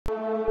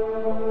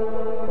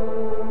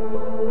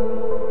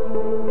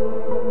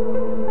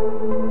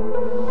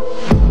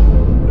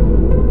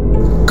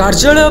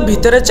कार्यालय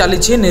भितर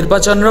चली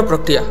निर्वाचन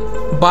प्रक्रिया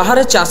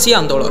बाहर चाषी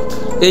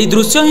आंदोलन यही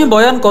दृश्य ही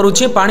बयान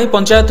करुछि पानी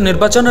पंचायत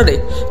निर्वाचन रे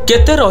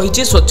केते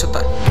रही स्वच्छता।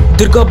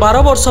 दीर्घ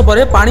 12 वर्ष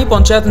पर पानी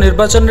पंचायत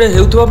निर्वाचन रे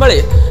हेउथुवा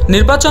बेले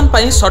निर्वाचन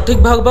पाई सठिक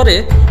भाव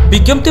में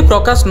विज्ञप्ति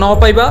प्रकाश न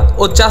पाइबा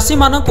और चाषी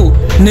मानकु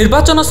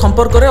निर्वाचन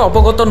संपर्क में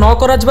अवगत न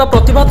करा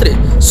प्रतिवाद रे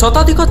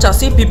शताधिक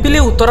चाषी पिपिली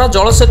उत्तरा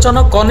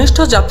जलसेचन कनिष्ठ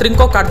यात्री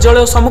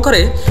कार्यालय सम्मुख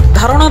में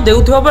धारणा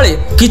देउथुवा बेले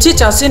किछि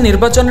चाषी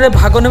निर्वाचन रे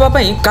भाग नेबा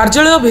पई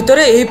कार्यालय भितर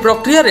एही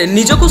प्रक्रिया रे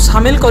निजकु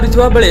शामिल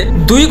करिथिबा बेले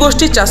दुई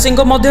गोष्ठी चाषी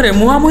मध्य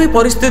मुहांमुही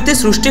परिस्थिति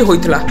सृष्टि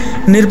होइथिला।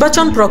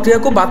 निर्वाचन प्रक्रिया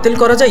को बातिल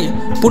करा जाई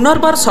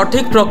पुनर्बार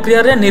सठिक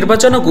प्रक्रिया रे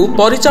निर्वाचन को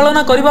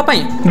परिचालना करिबा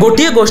पई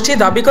गोटिए गोष्ठी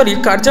दाबी करी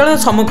कार्यालय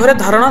सम्मुख में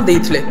धारणा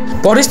देइथिले।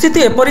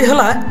 परिस्थिति एपरि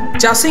हला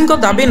चाषी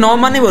दाबी न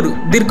मानिबारु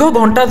दीर्घ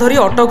घंटा धरी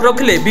अटक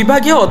रखिले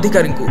विभागीय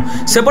अधिकारी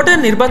सेपटे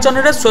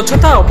निर्वाचन में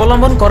स्वच्छता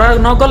अवलंबन करा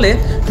न गले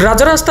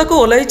राजरास्ता को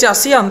ओह्लाई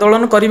चाषी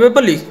आंदोलन करिवे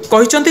बोली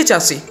कहिसंती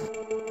चाषी।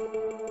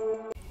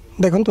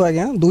 देखु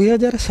आज्ञा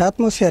 2007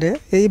 मसीह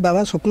यही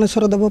बाबा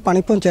स्वप्नेश्वर देव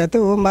पानी पंचायत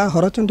और माँ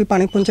हरचंडी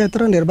पानी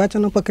पंचायतर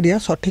निर्वाचन प्रक्रिया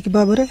सठिक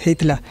भाव में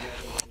होता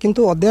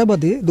किंतु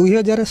अद्यावधि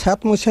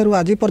 2007 मसीह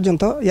आज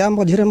पर्यंत या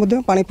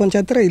मझे पानी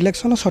पंचायत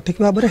इलेक्शन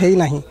सठिक भाव में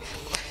होना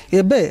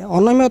एबे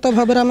अनियमित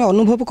भाव में आम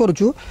अनुभव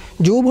करुचु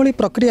जो भली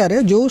प्रक्रिया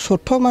रे जो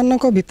सोठ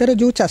मानक भितर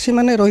जो चाषी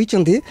माने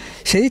रही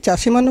से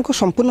चाषी मानक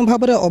संपूर्ण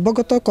भाव में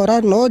अवगत करा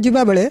न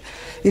जिबा बेले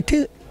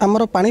इठी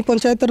आमर पानी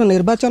पंचायतर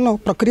निर्वाचन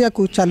प्रक्रिया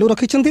को चालू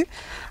रखिछंती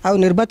आ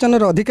निर्वाचन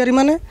अधिकारी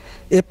माने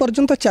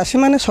एपर्यंत चाषी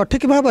माने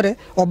सठिक भाव में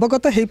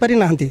अवगत हो पारि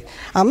नाहंती।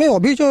 आमे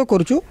अभियोग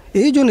करुचु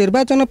यही जो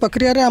निर्वाचन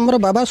प्रक्रिया रे आमर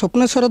बाबा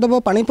स्वप्नेश्वर देव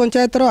पानी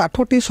पंचायतर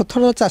 8टी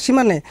 17 चाषी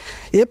माने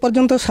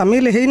एपर्यंत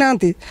सामिल हो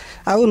नाहंती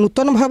आ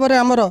नूतन भाव में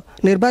आमर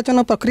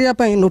निर्वाचन प्रक्रिया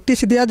पई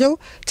नोटिस दिया जाऊ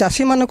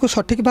चाषी मानकु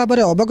सठिक भाव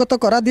में अवगत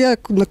करा दिया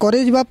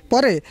करे जिबा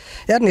परे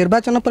या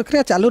निर्वाचन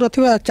प्रक्रिया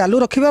चालू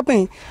रखिबा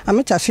पई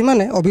आमे चाषी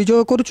माने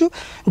अभियोग करुचु।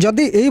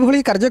 जदि यही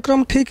भली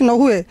कार्यक्रम ठीक न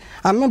हुए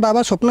आमे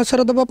बाबा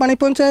स्वप्नेश्वर देव पानी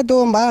पंचायत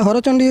और माँ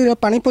हरचंडी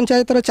पानी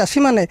पंचायतर चाषी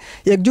माने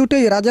एकजुट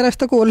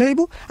राजरास्ता को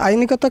ओह्लैबू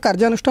आईनगत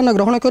कार्यानुष्ठान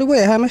ग्रहण करूँ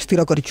यह आम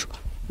स्थिर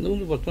करूँ।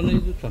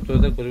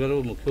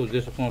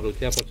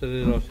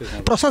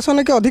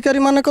 प्रशासनिक अधिकारी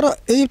मानकर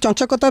यही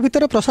चंचकता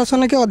भितर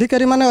प्रशासनिक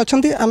अधिकारी माने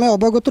अछंती आमे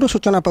अवगतर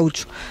सूचना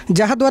पाउछु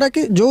जहाद्वारा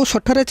कि जो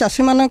सठरे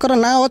चाषी मानकर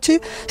ना अछि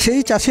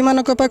सेही चाषी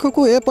मानक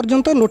पाखकु ए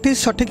पर्यंत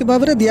नोटिस सठिक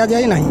भाव में दिया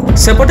जाय नाही।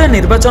 सेपटे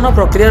निर्वाचन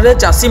प्रक्रिया रे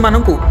चाषी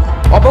मानकु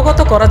अवगत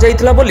करा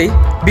जायतिला बोली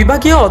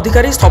विभागीय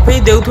अधिकारी सफेई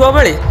देउथुवा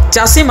बेले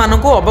चाषी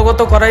मानकु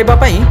अवगत कराइबा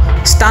पई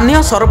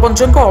स्थानीय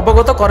सरपंचको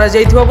अवगत करा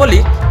जायतिबा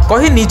बोली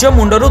कही निज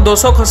मुंडरू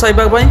दोष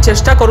खसाइबा पई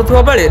चेष्टा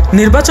करुथुवा बेले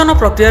निर्वाचन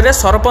प्रक्रिया रे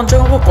सरपंच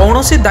को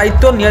कौनसी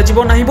दायित्व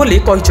नियाजिबो नाही बोली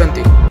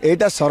कहिसंती।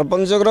 एटा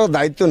सरपंच रो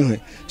दायित्व नुहे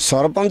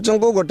सरपंच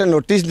को गोटे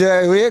नोटिस दिया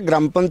हुए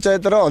ग्राम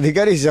पंचायत रो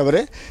अधिकारी हिसाब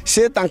रे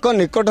से तांको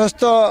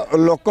निकटस्थ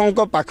लोकंक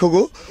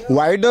पाखकु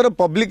वाइडर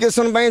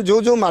पब्लिकेशन पई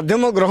जो जो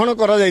माध्यम ग्रहण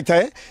करा जाय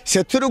थाए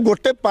सेथुरु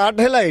गोटे पार्ट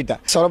हैला एटा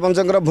सरपंच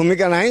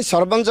भूमिका नाही।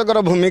 सरपंच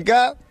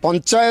भूमिका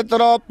पंचायत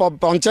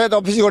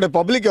ऑफिस गोटे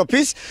पब्लिक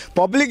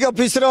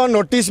ऑफिस रो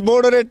नोटिस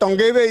बोर्ड रे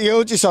टंगेबे ये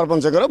होची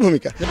सरपंच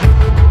भूमिका।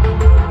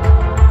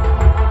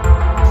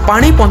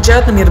 पानी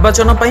पंचायत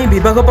निर्वाचन पई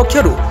विभाग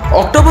पक्षरु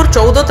अक्टोबर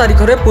 14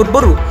 तारिख रे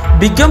पूर्वरु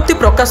विज्ञप्ति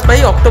प्रकाश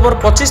पाई अक्टोबर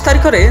 25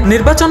 तारिख रे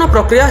निर्वाचन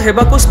प्रक्रिया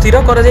हेबाकु स्थिर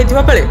करा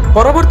जायथिबा बेले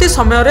परवर्ती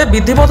समय रे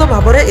विधिवत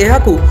भाव रे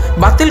एहाकु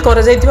बातिल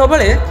करा जायथिबा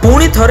बेले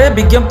पुणी थरे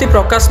विज्ञप्ति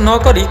प्रकाश न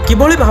करी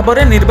किभली भाव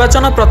रे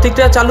निर्वाचन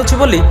प्रतिक्रिया चालुछि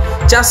बोली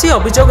चाषी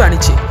अभियोग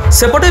आनिछि।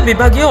 सेपटे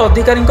विभागीय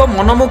अधिकारी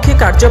मनमुखी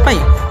कार्य पई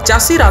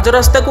चाषी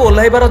राजरास्ता को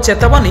ओह्लाइबार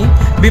चेतावनी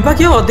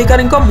विभागीय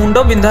अधिकारी मुंड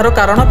बिंधार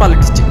कारण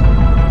पालटिछि।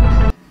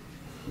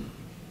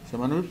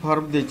 ସେମାନେ ବି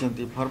ଫର୍ମ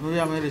ଦେଇଛନ୍ତି ଫର୍ମ ବି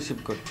ଆମେ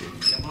ରିସିଭ୍ କରିଛୁ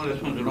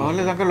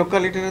ନହେଲେ ତାଙ୍କ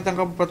ଲୋକାଲିଟିରେ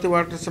ତାଙ୍କ ପ୍ରତି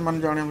ୱାର୍ଡରେ ସେମାନେ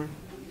ଜଣେଇବେ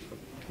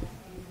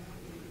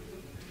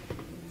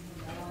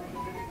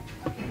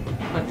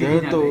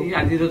ଯେହେତୁ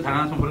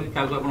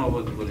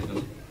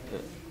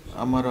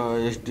ଆମର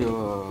ଏସଡିଓ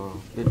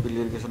ପିପିଲି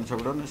ଇରିଗେସନ୍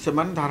ସେଗୁଡ଼ା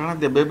ସେମାନେ ଧାରଣା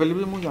ଦେବେ ବୋଲି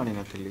ବି ମୁଁ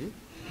ଜାଣିନଥିଲି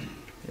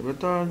ଏବେ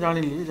ତ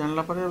ଜାଣିଲି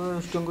ଜାଣିଲା ପରେ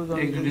ଏସଡିଓଙ୍କୁ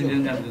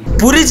ଜଣେଇଲି।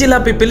 ପୁରୀ ଜିଲ୍ଲା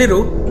ପିପିଲିରୁ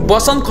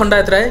ବସନ୍ତ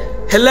ଖଣ୍ଡାୟତ ରାୟ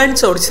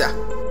ହେଡଲାଇନ୍ସ ଓଡ଼ିଶା।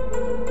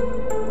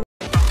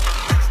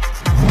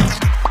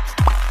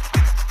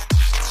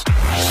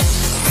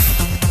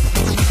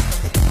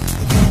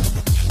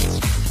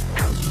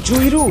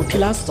 जुईरू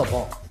उठिला शव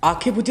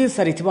आखि बुझे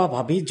सारिथिबा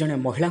भाभी जने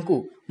महिला को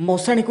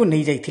मशाणी को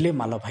नहीं जाइथिले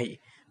माल भाई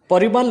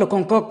परिवार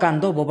लोकंक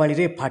कांद बोबाड़ी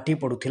रे फाटी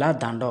पड़ुथिला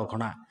दांड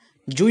अघणा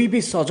जुई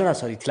भी सजड़ा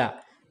सरीथिला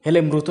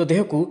हेले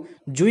मृतदेह को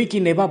जुई की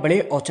नेबा बेले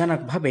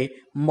अचानक भावे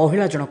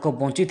महिला जनक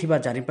बंचिथिबा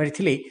जानि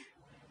परिथिले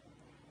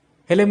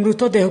हेले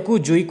मृतदेह को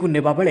जुई को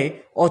नेबा बेले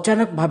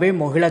अचानक भावे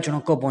महिला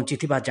जनक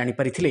बंचिथिबा जानि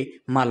परिथिले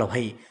माल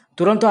भाई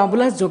तुरंत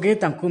आंबुलांस जोगे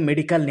तांकु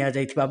मेडिकल निया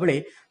जाइथिबा बेले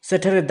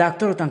सेठरे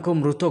डाक्टर तांकु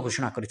मृत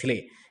घोषणा करथिले।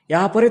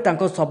 यापर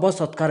शव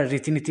सत्कार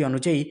रीतिनीति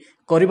अनुजाई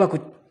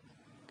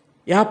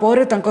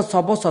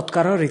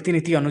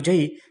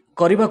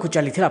करने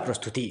चली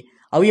प्रस्तुति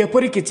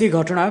आउपरी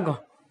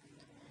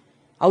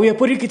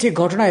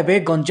घटना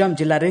एवं गंजाम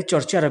जिले में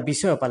चर्चार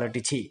विषय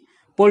पलटि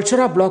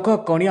पोलछरा ब्लॉक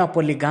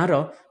कणियापल्ली गाँवर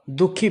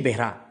दुखी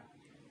बेहरा।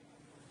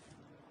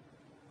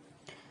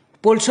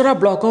 पोलसरा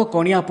ब्लॉक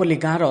कणियापल्ली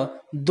गाँवर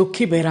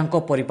दुखी बेहरा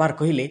परिवार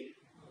कहले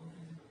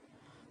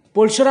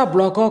पोलसरा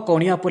ब्लॉक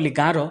कणियापल्ली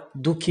गाँवर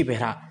दुखी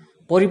बेहरा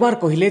परिवार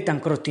कहले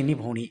तांकर 3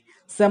 भौणी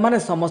सेमाने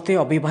समस्ते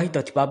अविवाहित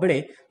थिबा बेले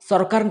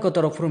सरकार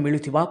तरफ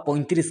मिलुथिबा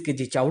 35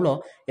 केजी चाउल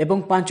एवं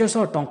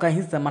 500 टंका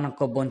ही सेमानक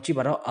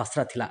बंचिबार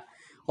आशा थिला।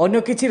 अन्य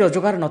किछि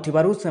रोजगार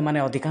नथिबारु सेमाने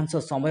अधिकांश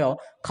समय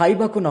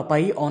खाइबाकु न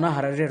पाई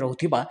अनाहारे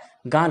रहुथिबा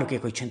गाँ लोके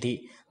कहिसेंती।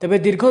 तेबे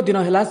दीर्घ दिन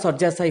हेला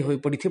शଯ୍याशायी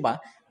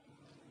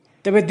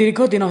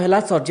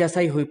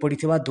होई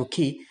पड़िथिबा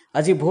दुखी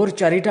आज भोर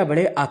 4टा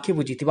बेले आखि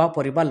बुझिथिबा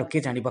परिवार लोके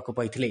जानिबाकु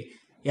पाइथिले।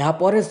 ଏହା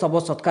ପରେ ଶବ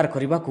ସତ୍କାର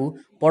କରିବାକୁ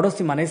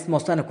ପଡ଼ୋଶୀମାନେ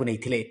ଶ୍ମଶାନକୁ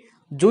ନେଇଥିଲେ।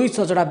 ଜୁଇ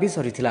ସଜଡ଼ା ବି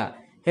ସରିଥିଲା,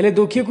 ହେଲେ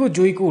ଦୁଃଖୀକୁ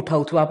ଜୁଇକୁ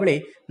ଉଠାଉଥିବା ବେଳେ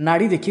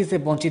ନାଡ଼ି ଦେଖି ସେ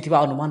ବଞ୍ଚିଥିବା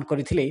ଅନୁମାନ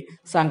କରିଥିଲେ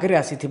ସାଙ୍ଗରେ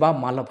ଆସିଥିବା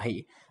ମାଲ ଭାଇ।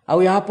 ଆଉ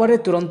ଏହାପରେ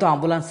ତୁରନ୍ତ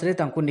ଆମ୍ବୁଲାନ୍ସରେ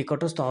ତାଙ୍କୁ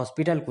ନିକଟସ୍ଥ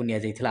ହସ୍ପିଟାଲକୁ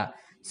ନିଆଯାଇଥିଲା।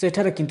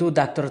 ସେଠାରେ କିନ୍ତୁ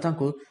ଡାକ୍ତର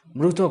ତାଙ୍କୁ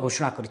ମୃତ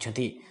ଘୋଷଣା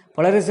କରିଛନ୍ତି।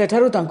 ଫଳରେ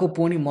ସେଠାରୁ ତାଙ୍କୁ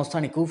ପୁଣି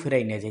ମଶାଣିକୁ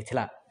ଫେରାଇ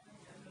ନିଆଯାଇଥିଲା।